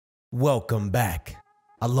Welcome back.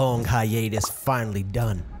 A long hiatus finally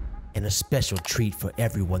done, and a special treat for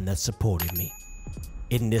everyone that supported me.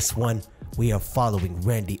 In this one, we are following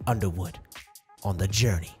Randy Underwood on the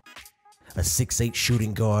journey. A 6'8"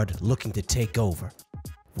 shooting guard looking to take over.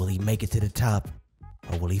 Will he make it to the top,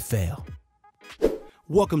 or will he fail?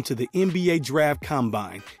 Welcome to the NBA Draft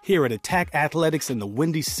Combine here at Attack Athletics in the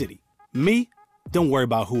Windy City. Me? Don't worry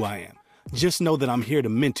about who I am. Just know that I'm here to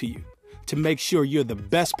mentor you, to make sure you're the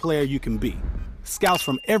best player you can be. Scouts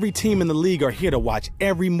from every team in the league are here to watch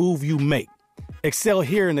every move you make. Excel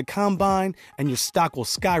here in the Combine and your stock will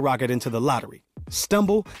skyrocket into the lottery.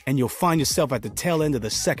 Stumble and you'll find yourself at the tail end of the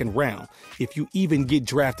second round, if you even get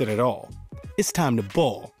drafted at all. It's time to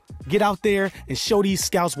ball. Get out there and show these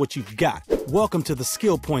scouts what you've got. Welcome to the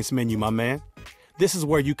skill points menu, my man. This is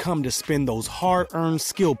where you come to spend those hard-earned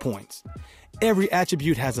skill points. Every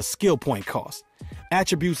attribute has a skill point cost.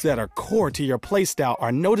 Attributes that are core to your playstyle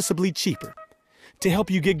are noticeably cheaper. To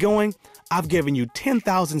help you get going, I've given you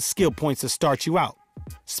 10,000 skill points to start you out.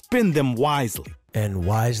 Spend them wisely. And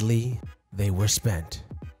wisely, they were spent.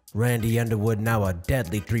 Randy Underwood, now a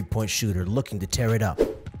deadly three-point shooter, looking to tear it up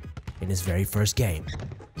in his very first game.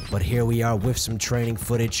 But here we are with some training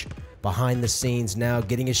footage, behind the scenes now,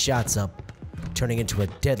 getting his shots up, turning into a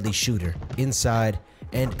deadly shooter inside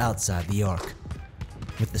and outside the arc.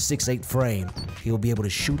 With the 6'8" frame, he will be able to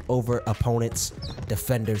shoot over opponents,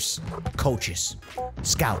 defenders, coaches,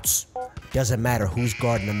 scouts. Doesn't matter who's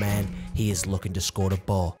guarding the man, he is looking to score the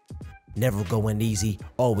ball. Never going easy,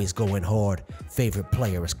 always going hard. Favorite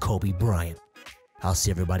player is Kobe Bryant. I'll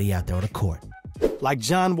see everybody out there on the court. Like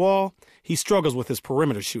John Wall, he struggles with his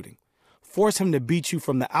perimeter shooting. Force him to beat you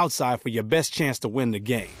from the outside for your best chance to win the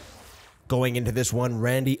game. Going into this one,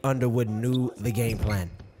 Randy Underwood knew the game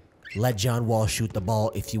plan. Let John Wall shoot the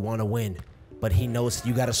ball if you want to win. But he knows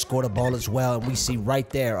you got to score the ball as well, and we see right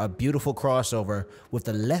there a beautiful crossover with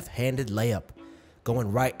the left-handed layup. Going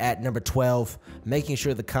right at number 12, making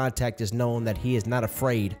sure the contact is known that he is not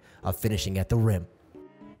afraid of finishing at the rim.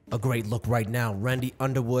 A great look right now, Randy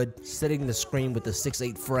Underwood setting the screen with the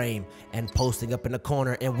 6'8" frame and posting up in the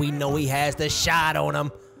corner, and we know he has the shot on him.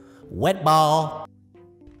 Wet ball.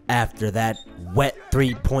 After that wet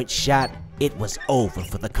three-point shot, it was over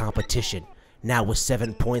for the competition. Now with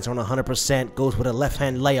 7 points on 100%, goes with a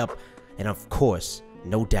left-hand layup, and of course,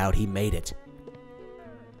 no doubt he made it.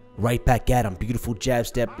 Right back at him, beautiful jab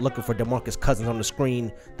step, looking for DeMarcus Cousins on the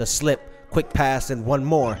screen, the slip, quick pass, and one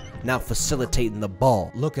more, now facilitating the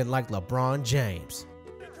ball. Looking like LeBron James.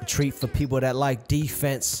 A treat for people that like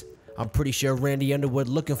defense. I'm pretty sure Randy Underwood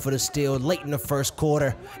looking for the steal late in the first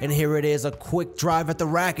quarter, and here it is, a quick drive at the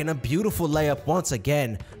rack and a beautiful layup once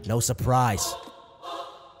again. No surprise.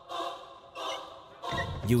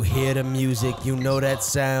 You hear the music, you know that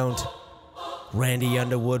sound. Randy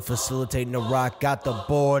Underwood facilitating the rock, got the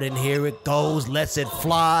board, and here it goes, lets it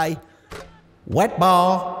fly. Wet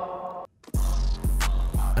ball.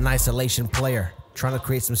 An isolation player, trying to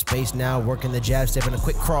create some space now, working the jab step and a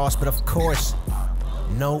quick cross, but of course,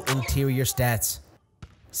 no interior stats.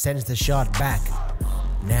 Sends the shot back.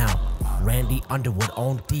 Now, Randy Underwood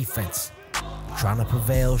on defense, trying to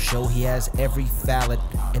prevail, show he has every ballot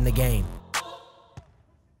in the game.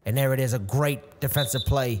 And there it is, a great defensive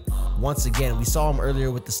play. Once again, we saw him earlier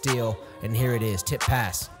with the steal, and here it is, tip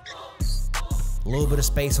pass. A little bit of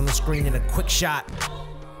space on the screen and a quick shot.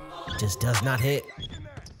 Just does not hit.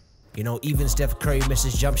 You know, even Steph Curry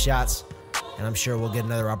misses jump shots, and I'm sure we'll get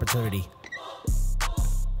another opportunity.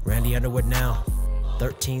 Randy Underwood now,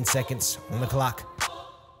 13 seconds on the clock.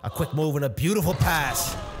 A quick move and a beautiful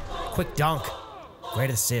pass. Quick dunk, great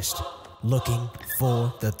assist. Looking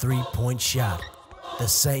for the three-point shot. The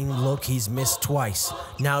same look he's missed twice.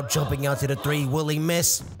 Now jumping out to the three, will he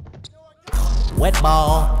miss? Wet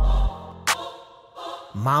ball.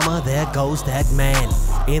 Mama, there goes that man.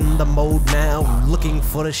 In the mode now, looking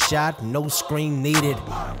for the shot, no screen needed.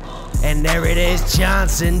 And there it is,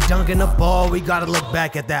 Johnson dunking the ball. We gotta look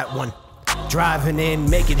back at that one. Driving in,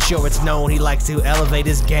 making sure it's known he likes to elevate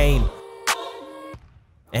his game.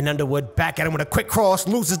 And Underwood back at him with a quick cross,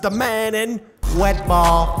 loses the man, and wet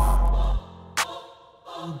ball.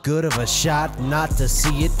 Good of a shot not to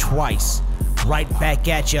see it twice. Right back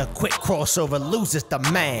at you, quick crossover, loses the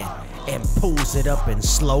man, and pulls it up in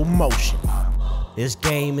slow motion. This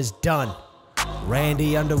game is done.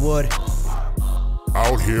 Randy Underwood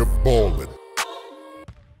out here balling.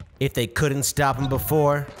 If they couldn't stop him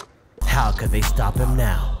before, how could they stop him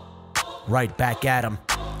now? Right back at him.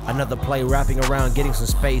 Another play wrapping around, getting some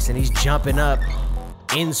space, and he's jumping up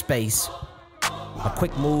in space. A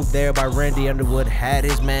quick move there by Randy Underwood had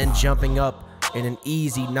his man jumping up in an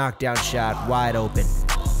easy knockdown shot, wide open.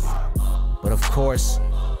 But of course,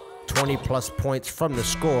 20+ points from the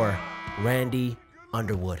scorer, Randy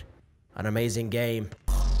Underwood. An amazing game,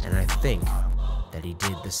 and I think that he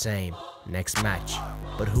did the same next match.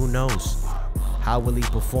 But who knows? How will he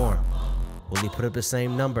perform? Will he put up the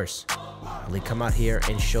same numbers? Will he come out here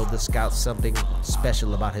and show the scouts something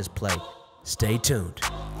special about his play? Stay tuned,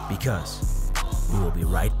 because we will be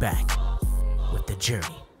right back with the journey.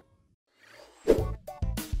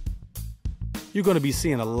 You're going to be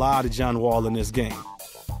seeing a lot of John Wall in this game.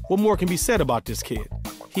 What more can be said about this kid?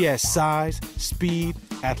 He has size, speed,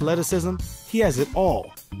 athleticism. He has it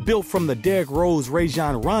all, built from the Derrick Rose,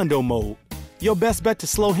 Rajon Rondo mode. Your best bet to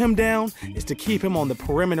slow him down is to keep him on the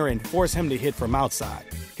perimeter and force him to hit from outside.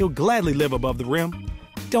 He'll gladly live above the rim.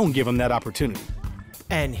 Don't give him that opportunity.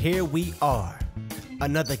 And here we are.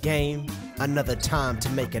 Another game, another time to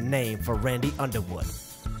make a name for Randy Underwood.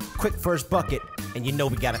 Quick first bucket, and you know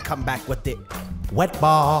we gotta come back with it. Wet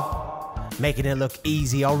ball, making it look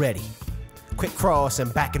easy already. Quick cross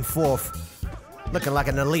and back and forth, looking like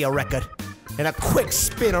an Aaliyah record. And a quick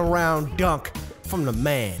spin around dunk from the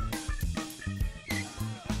man.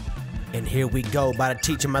 And here we go, about to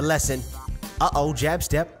teach him a lesson. Uh-oh, jab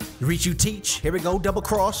step. Reach you teach. Here we go, double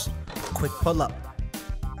cross. Quick pull up.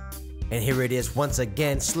 And here it is once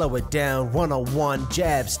again, slow it down. 1-on-1,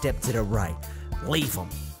 jab step to the right. Leave him.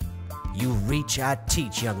 You reach, I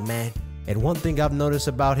teach, young man. And one thing I've noticed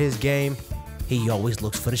about his game, he always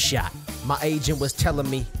looks for the shot. My agent was telling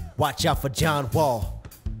me, watch out for John Wall.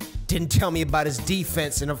 Didn't tell me about his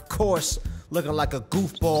defense, and of course, looking like a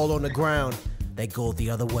goofball on the ground, they go the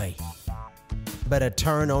other way. Better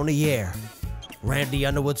turn on the air. Randy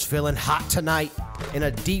Underwood's feeling hot tonight in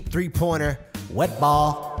a deep three-pointer. Wet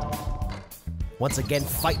ball. Once again,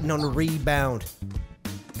 fighting on the rebound.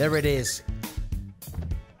 There it is.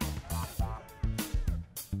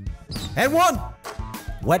 And one.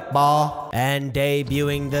 Wet ball. And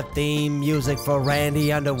debuting the theme music for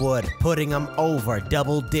Randy Underwood, putting him over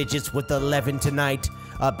double digits with 11 tonight.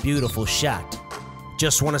 A beautiful shot.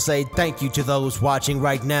 Just want to say thank you to those watching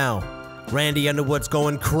right now. Randy Underwood's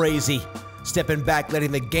going crazy. Stepping back,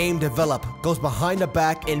 letting the game develop. Goes behind the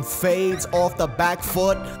back and fades off the back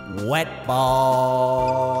foot. Wet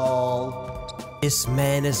ball. This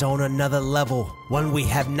man is on another level. One we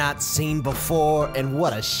have not seen before, and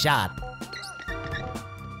what a shot.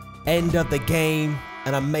 End of the game.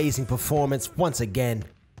 An amazing performance once again.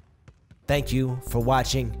 Thank you for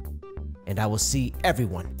watching, and I will see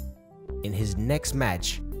everyone in his next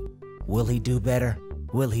match. Will he do better?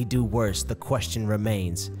 Will he do worse? The question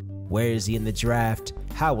remains. Where is he in the draft?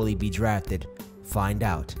 How will he be drafted? Find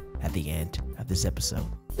out at the end of this episode.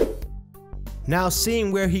 Now,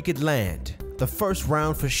 seeing where he could land. The first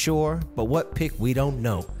round for sure, but what pick we don't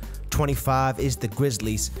know. 25 is the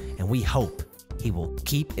Grizzlies, and we hope he will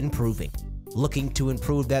keep improving. Looking to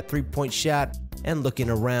improve that three-point shot and looking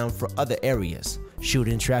around for other areas.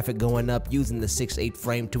 Shooting traffic going up, using the 6'8"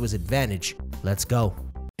 frame to his advantage. Let's go.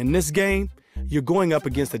 In this game, you're going up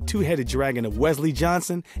against the two-headed dragon of Wesley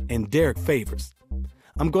Johnson and Derek Favors.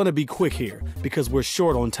 I'm going to be quick here because we're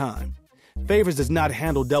short on time. Favors does not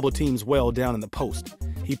handle double teams well down in the post.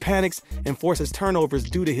 He panics and forces turnovers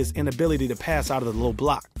due to his inability to pass out of the low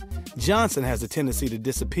block. Johnson has a tendency to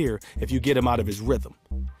disappear if you get him out of his rhythm.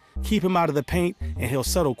 Keep him out of the paint and he'll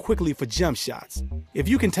settle quickly for jump shots. If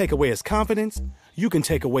you can take away his confidence, you can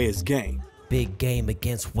take away his game. Big game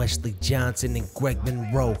against Wesley Johnson and Greg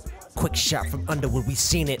Monroe. Quick shot from Underwood, we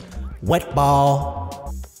seen it. Wet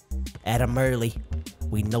ball. At him early.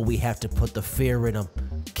 We know we have to put the fear in them,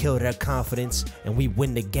 kill their confidence, and we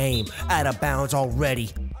win the game. Out of bounds already.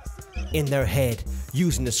 In their head,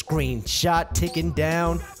 using the screen. Shot ticking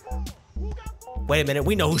down. Wait a minute,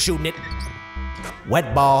 we know who's shooting it.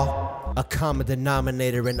 Wet ball. A common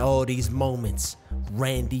denominator in all these moments.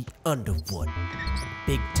 Randy Underwood.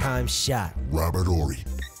 Big time shot. Robert Ory.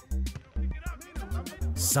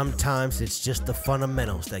 Sometimes it's just the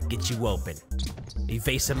fundamentals that get you open.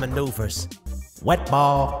 Evasive maneuvers. Wet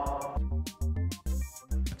ball.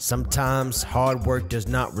 Sometimes hard work does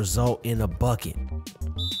not result in a bucket.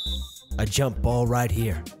 A jump ball right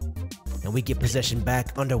here. And we get possession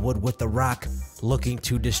back. Underwood with the rock, looking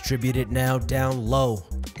to distribute it now down low.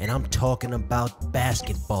 And I'm talking about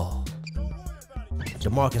basketball.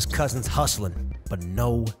 DeMarcus Cousins hustling, but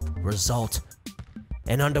no result.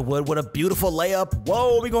 And Underwood with a beautiful layup.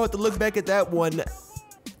 Whoa, we're going to have to look back at that one.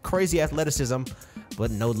 Crazy athleticism, but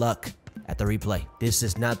no luck at the replay. This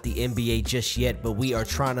is not the NBA just yet, but we are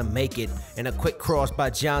trying to make it. And a quick cross by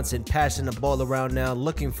Johnson, passing the ball around now,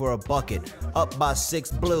 looking for a bucket. Up by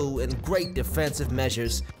 6 blue, and great defensive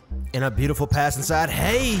measures. And a beautiful pass inside.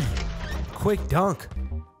 Hey, quick dunk.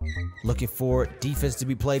 Looking for defense to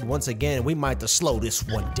be played once again. We might have to slow this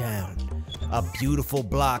one down. A beautiful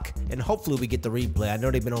block, and hopefully we get the replay. I know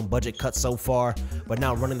they've been on budget cuts so far, but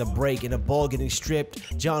now running the break and the ball getting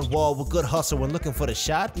stripped. John Wall with good hustle when looking for the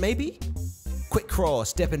shot, maybe? Quick cross,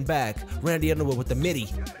 stepping back. Randy Underwood with the midi.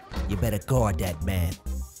 You better guard that, man.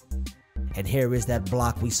 And here is that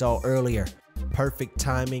block we saw earlier. Perfect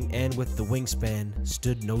timing, and with the wingspan,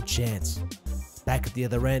 stood no chance. Back at the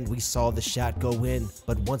other end, we saw the shot go in,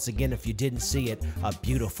 but once again, if you didn't see it, a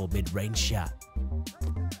beautiful mid-range shot.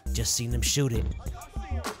 Just seen him shoot it.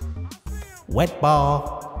 Wet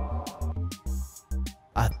ball.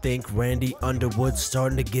 I think Randy Underwood's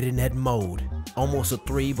starting to get in that mode. Almost a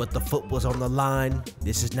three, but the foot was on the line.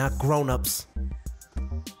 This is not grown-ups.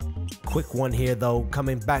 Quick one here, though,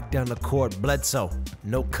 coming back down the court. Bledsoe,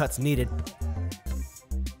 no cuts needed.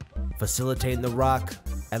 Facilitating the rock,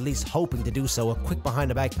 at least hoping to do so. A quick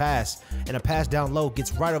behind-the-back pass, and a pass down low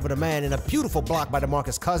gets right over the man, and a beautiful block by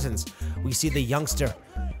DeMarcus Cousins. We see the youngster,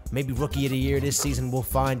 maybe rookie of the year this season, we'll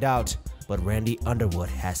find out. But Randy Underwood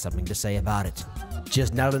has something to say about it.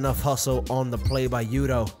 Just not enough hustle on the play by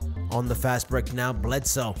Udo. On the fast break now,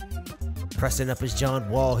 Bledsoe. Pressing up his John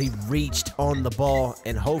Wall, he reached on the ball,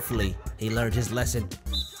 and hopefully he learned his lesson.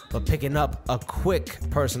 But picking up a quick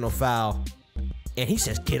personal foul. And he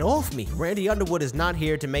says, get off me. Randy Underwood is not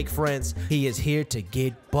here to make friends. He is here to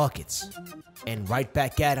get buckets. And right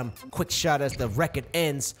back at him. Quick shot as the record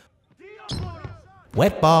ends.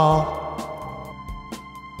 Wet ball.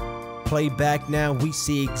 Play back now. We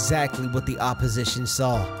see exactly what the opposition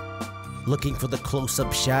saw. Looking for the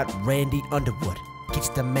close-up shot. Randy Underwood gets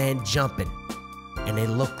the man jumping. And they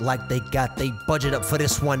look like they got their budget up for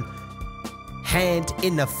this one. Hand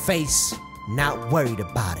in the face. Not worried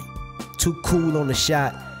about it. Too cool on the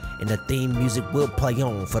shot, and the theme music will play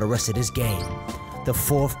on for the rest of this game. The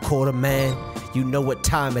fourth quarter, man, you know what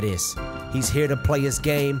time it is. He's here to play his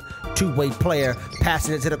game. Two-way player,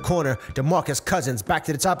 passing it to the corner. DeMarcus Cousins back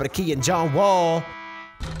to the top of the key, and John Wall.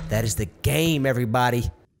 That is the game, everybody.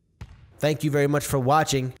 Thank you very much for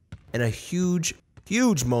watching, and a huge,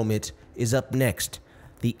 huge moment is up next.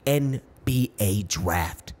 The NBA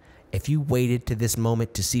draft. If you waited to this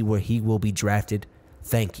moment to see where he will be drafted,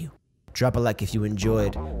 thank you. Drop a like if you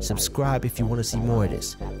enjoyed. Subscribe if you want to see more of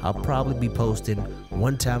this. I'll probably be posting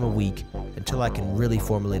one time a week until I can really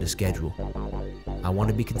formulate a schedule. I want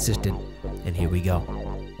to be consistent, and here we go.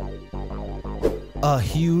 A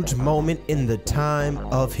huge moment in the time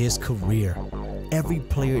of his career. Every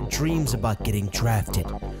player dreams about getting drafted.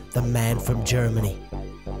 The man from Germany,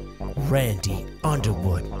 Randy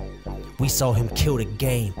Underwood. We saw him kill the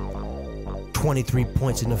game. 23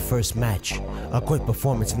 points in the first match, a great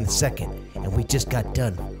performance in the second, and we just got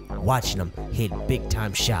done watching him hit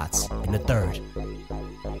big-time shots in the third.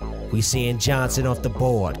 We seeing Johnson off the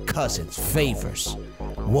board, Cousins, Favors,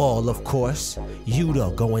 Wall, of course,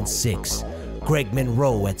 Udo going 6, Greg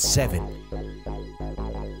Monroe at 7,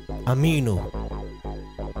 Aminu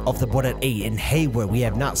off the board at 8, and Hayward, we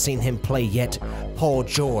have not seen him play yet. Paul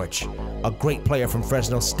George, a great player from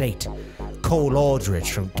Fresno State, Cole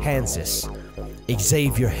Aldridge from Kansas,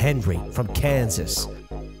 Xavier Henry from Kansas,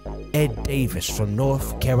 Ed Davis from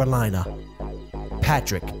North Carolina,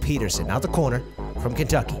 Patrick Peterson out the corner from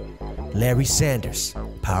Kentucky, Larry Sanders,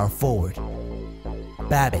 power forward,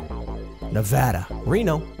 Babbitt, Nevada,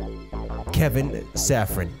 Reno, Kevin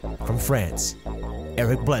Saffron from France,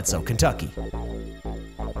 Eric Bledsoe, Kentucky,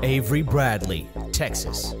 Avery Bradley,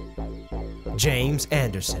 Texas, James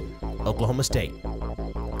Anderson, Oklahoma State,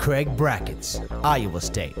 Craig Brackets, Iowa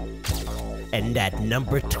State, and at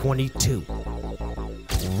number 22,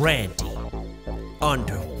 Randy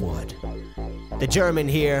Underwood. The German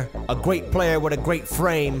here, a great player with a great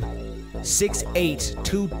frame, 6'8",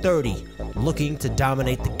 230, looking to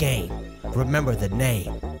dominate the game. Remember the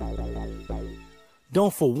name.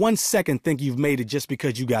 Don't for 1 second think you've made it just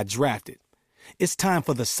because you got drafted. It's time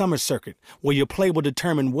for the summer circuit, where your play will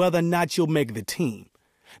determine whether or not you'll make the team.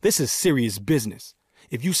 This is serious business.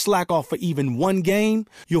 If you slack off for even one game,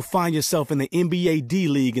 you'll find yourself in the NBA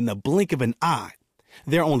D-League in the blink of an eye.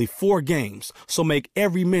 There are only 4 games, so make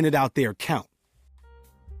every minute out there count.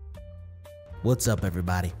 What's up,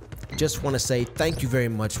 everybody? Just want to say thank you very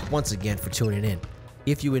much once again for tuning in.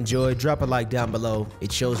 If you enjoyed, drop a like down below.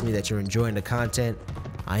 It shows me that you're enjoying the content.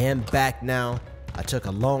 I am back now. I took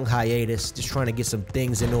a long hiatus, just trying to get some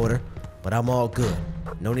things in order, but I'm all good.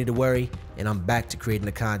 No need to worry, and I'm back to creating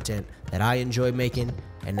the content that I enjoy making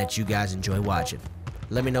and that you guys enjoy watching.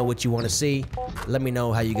 Let me know what you want to see. Let me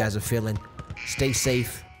know how you guys are feeling. Stay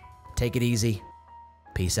safe. Take it easy.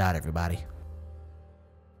 Peace out, everybody.